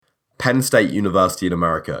Penn State University in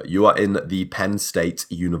America. You are in the Penn State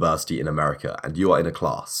University in America, and you are in a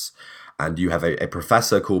class, and you have a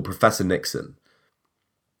professor called Professor Nixon.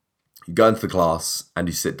 You go into the class and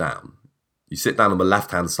you sit down. You sit down on the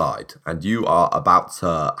left-hand side, and you are about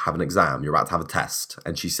to have an exam. You're about to have a test.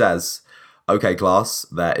 And she says, okay, class,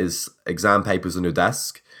 there is exam papers on your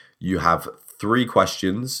desk. You have 3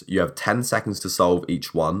 questions. You have 10 seconds to solve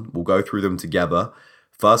each one. We'll go through them together.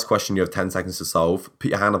 First question, you have 10 seconds to solve.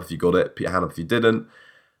 Put your hand up if you got it. Put your hand up if you didn't.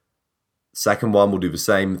 Second one, we'll do the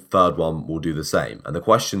same. Third one, we'll do the same. And the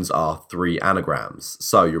questions are 3 anagrams.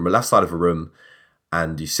 So you're on the left side of the room,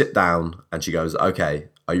 and you sit down, and she goes, okay,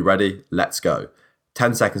 are you ready? Let's go.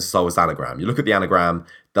 10 seconds to solve this anagram. You look at the anagram,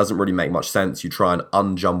 doesn't really make much sense. You try and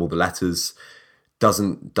unjumble the letters.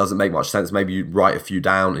 Doesn't make much sense. Maybe you write a few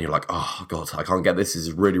down and you're like, oh God, I can't get this. This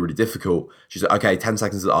is really, really difficult. She said, okay, 10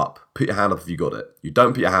 seconds is up. Put your hand up if you got it. You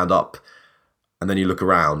don't put your hand up, and then you look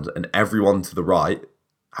around and everyone to the right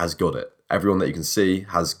has got it. Everyone that you can see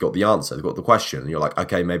has got the answer. They've got the question. And you're like,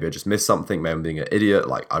 okay, maybe I just missed something. Maybe I'm being an idiot.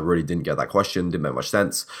 Like, I really didn't get that question. Didn't make much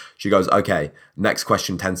sense. She goes, okay, next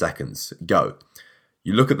question, 10 seconds. Go.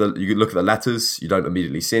 You look at the letters. You don't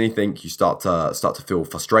immediately see anything. You start to feel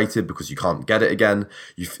frustrated because you can't get it again.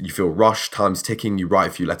 You feel rushed. Time's ticking. You write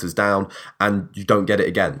a few letters down, and you don't get it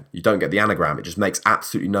again. You don't get the anagram. It just makes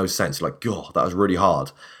absolutely no sense. You're like, God, that was really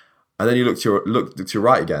hard. And then you look to your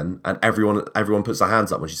right again, and everyone puts their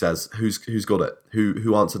hands up when she says, "Who's got it?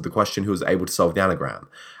 Who answered the question? Who was able to solve the anagram?"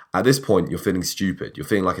 At this point, you're feeling stupid. You're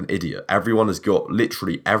feeling like an idiot. Everyone has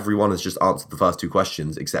just answered the first 2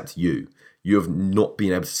 questions except you. You have not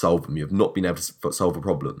been able to solve them. You have not been able to solve a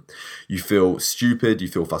problem. You feel stupid. You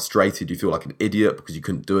feel frustrated. You feel like an idiot because you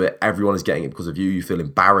couldn't do it. Everyone is getting it because of you. You feel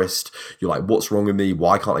embarrassed. You're like, what's wrong with me?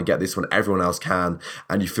 Why can't I get this when everyone else can?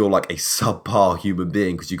 And you feel like a subpar human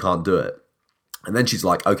being because you can't do it. And then she's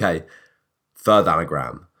like, okay, third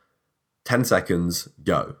anagram, 10 seconds,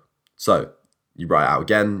 go. So you write it out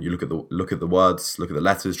again. You look at the words, look at the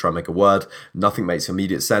letters, try and make a word. Nothing makes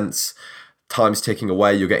immediate sense. Time's ticking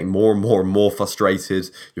away. You're getting more and more and more frustrated.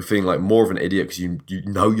 You're feeling like more of an idiot because you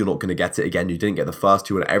know you're not going to get it again. You didn't get the first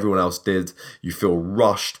 2 and everyone else did. You feel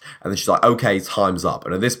rushed. And then she's like, okay, time's up.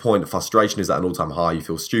 And at this point, frustration is at an all-time high. You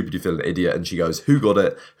feel stupid. You feel an idiot. And she goes, who got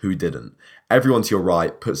it? Who didn't? Everyone to your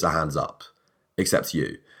right puts their hands up except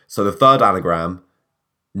you. So the third anagram,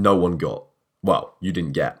 no one got. Well, you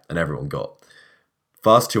didn't get and everyone got.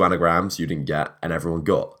 First 2 anagrams you didn't get and everyone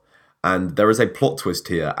got. And there is a plot twist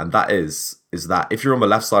here, and that is that if you're on the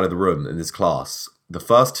left side of the room in this class, the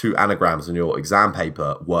first 2 anagrams on your exam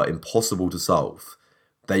paper were impossible to solve.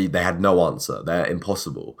 They had no answer. They're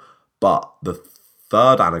impossible. But the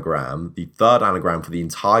third anagram for the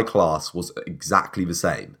entire class was exactly the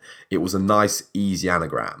same. It was a nice, easy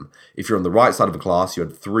anagram. If you're on the right side of the class, you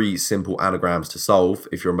had 3 simple anagrams to solve.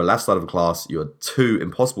 If you're on the left side of the class, you had 2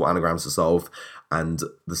 impossible anagrams to solve, and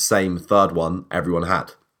the same third one everyone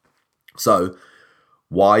had. So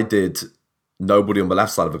why did nobody on the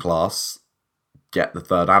left side of the class get the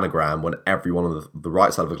third anagram when everyone on the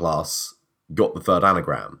right side of the class got the third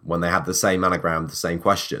anagram, when they had the same anagram, the same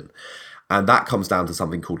question? And that comes down to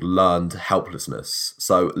something called learned helplessness.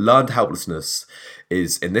 So learned helplessness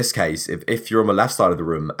is, in this case, if you're on the left side of the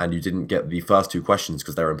room and you didn't get the first 2 questions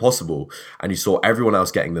because they're impossible, and you saw everyone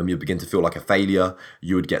else getting them, you'd begin to feel like a failure.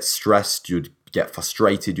 You would get stressed. You'd get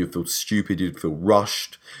frustrated. You'd feel stupid. You'd feel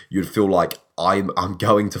rushed. You'd feel like, I'm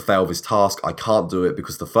going to fail this task. I can't do it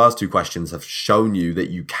because the first 2 questions have shown you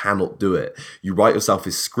that you cannot do it. You write yourself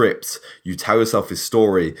this script. You tell yourself this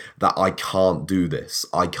story that I can't do this.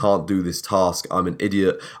 I can't do this task. I'm an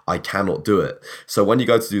idiot. I cannot do it. So when you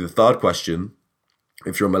go to do the third question,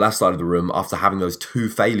 if you're on the left side of the room, after having those 2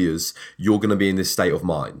 failures, you're going to be in this state of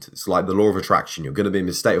mind. It's like the law of attraction. You're going to be in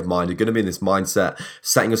this state of mind. You're going to be in this mindset,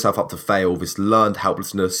 setting yourself up to fail, this learned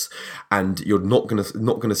helplessness, and you're not going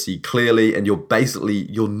to see clearly, and you're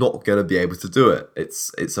not going to be able to do it.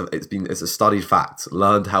 It's a studied fact,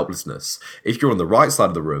 learned helplessness. If you're on the right side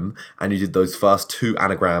of the room and you did those first 2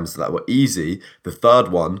 anagrams that were easy, the third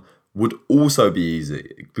one would also be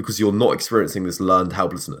easy because you're not experiencing this learned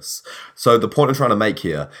helplessness. So the point I'm trying to make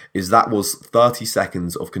here is that was 30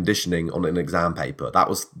 seconds of conditioning on an exam paper. That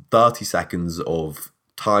was 30 seconds of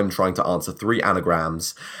time trying to answer 3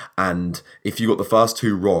 anagrams, and if you got the first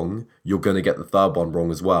 2 wrong, you're going to get the third one wrong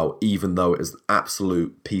as well, even though it is an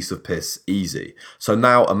absolute piece of piss easy. So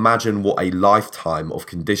now imagine what a lifetime of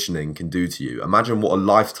conditioning can do to you. Imagine what a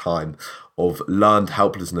lifetime of learned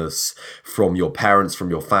helplessness from your parents, from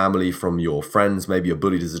your family, from your friends, maybe you're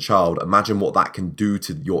bullied as a child. Imagine what that can do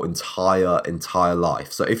to your entire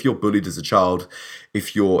life. So if you're bullied as a child,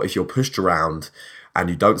 if you're pushed around, and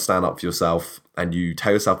you don't stand up for yourself, and you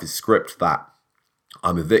tell yourself this script that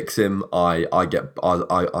I'm a victim. I get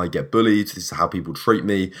bullied. This is how people treat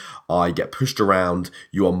me. I get pushed around.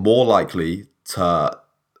 You are more likely to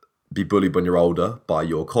be bullied when you're older by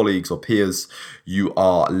your colleagues or peers. You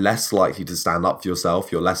are less likely to stand up for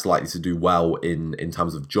yourself. You're less likely to do well in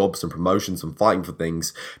terms of jobs and promotions and fighting for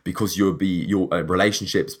things, because you'll be your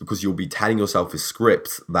relationships, because you'll be telling yourself a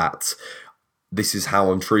script that this is how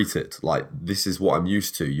I'm treated. Like, this is what I'm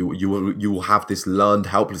used to. You will have this learned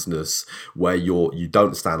helplessness where you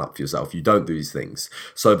don't stand up for yourself. You don't do these things.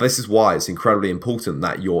 So this is why it's incredibly important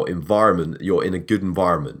that you're in a good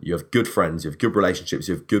environment. You have good friends. You have good relationships.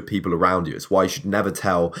 You have good people around you. It's why you should never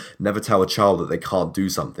tell a child that they can't do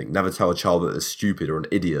something. Never tell a child that they're stupid or an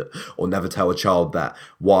idiot, or never tell a child that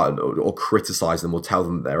or criticize them or tell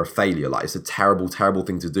them that they're a failure. Like, it's a terrible, terrible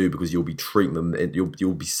thing to do, because you'll be treating them.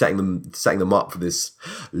 You'll be setting them up for this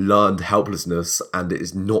learned helplessness, and it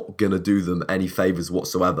is not gonna do them any favors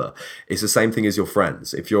whatsoever. It's the same thing as your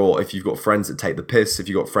friends. If you've got friends that take the piss, if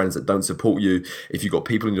you've got friends that don't support you, if you've got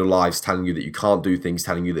people in your lives telling you that you can't do things,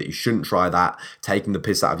 telling you that you shouldn't try that, taking the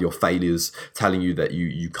piss out of your failures, telling you that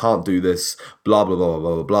you can't do this, blah blah blah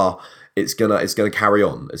blah blah blah, it's gonna carry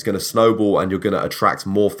on. It's gonna snowball, and you're gonna attract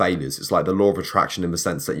more failures. It's like the law of attraction, in the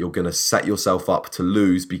sense that you're gonna set yourself up to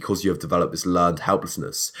lose because you have developed this learned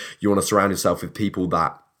helplessness. You want to surround yourself with people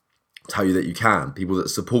that tell you that you can, people that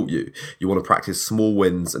support you. You want to practice small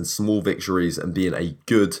wins and small victories, and be in a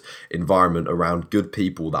good environment around good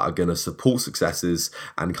people that are going to support successes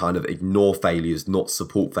and kind of ignore failures, not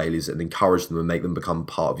support failures, and encourage them and make them become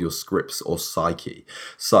part of your scripts or psyche.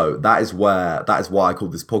 So that is why I call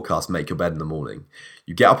this podcast Make Your Bed in the Morning.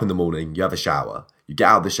 You get up in the morning, you have a shower, you get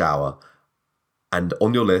out of the shower, and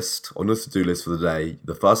on your to-do list for the day,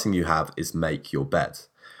 the first thing you have is make your bed.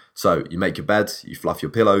 So you make your bed, you fluff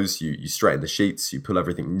your pillows, you straighten the sheets, you pull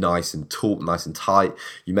everything nice and taut, nice and tight.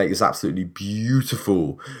 You make this absolutely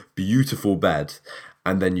beautiful, beautiful bed,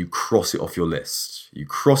 and then you cross it off your list. You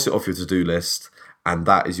cross it off your to-do list, and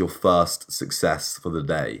that is your first success for the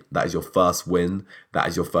day. That is your first win. That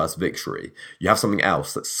is your first victory. You have something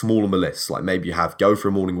else that's small on the list, like maybe you have go for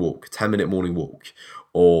a morning walk, 10-minute morning walk,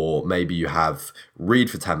 or maybe you have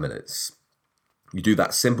read for 10 minutes. You do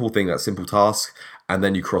that simple thing, that simple task, and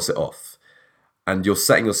then you cross it off. And you're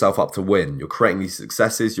setting yourself up to win. You're creating these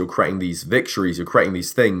successes, you're creating these victories, you're creating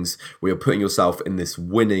these things where you're putting yourself in this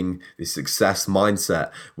winning, this success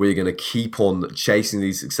mindset, where you're going to keep on chasing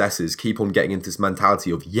these successes, keep on getting into this mentality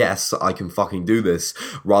of, yes, I can fucking do this,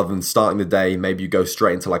 rather than starting the day. Maybe you go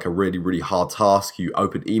straight into like a really, really hard task. You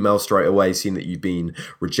open email straight away, seeing that you've been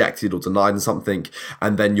rejected or denied in something,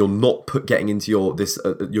 and then you're not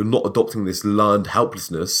you're not adopting this learned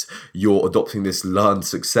helplessness. You're adopting this learned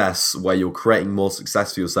success, where you're creating more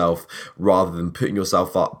success for yourself, rather than putting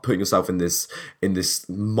yourself in this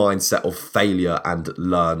mindset of failure and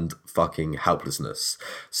learned fucking helplessness.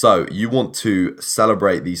 So you want to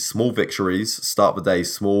celebrate these small victories, start the day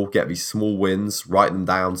small, get these small wins, write them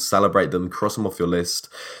down, celebrate them, cross them off your list,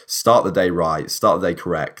 start the day right, start the day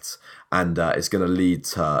correct. And it's going to lead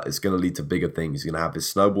to bigger things. You're going to have this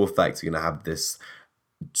snowball effect. You're going to have this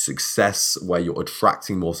success where you're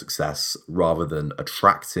attracting more success rather than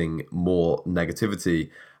attracting more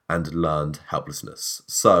negativity and learned helplessness.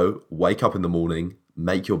 So wake up in the morning,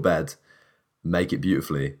 make your bed, make it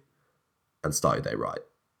beautifully, and start your day right.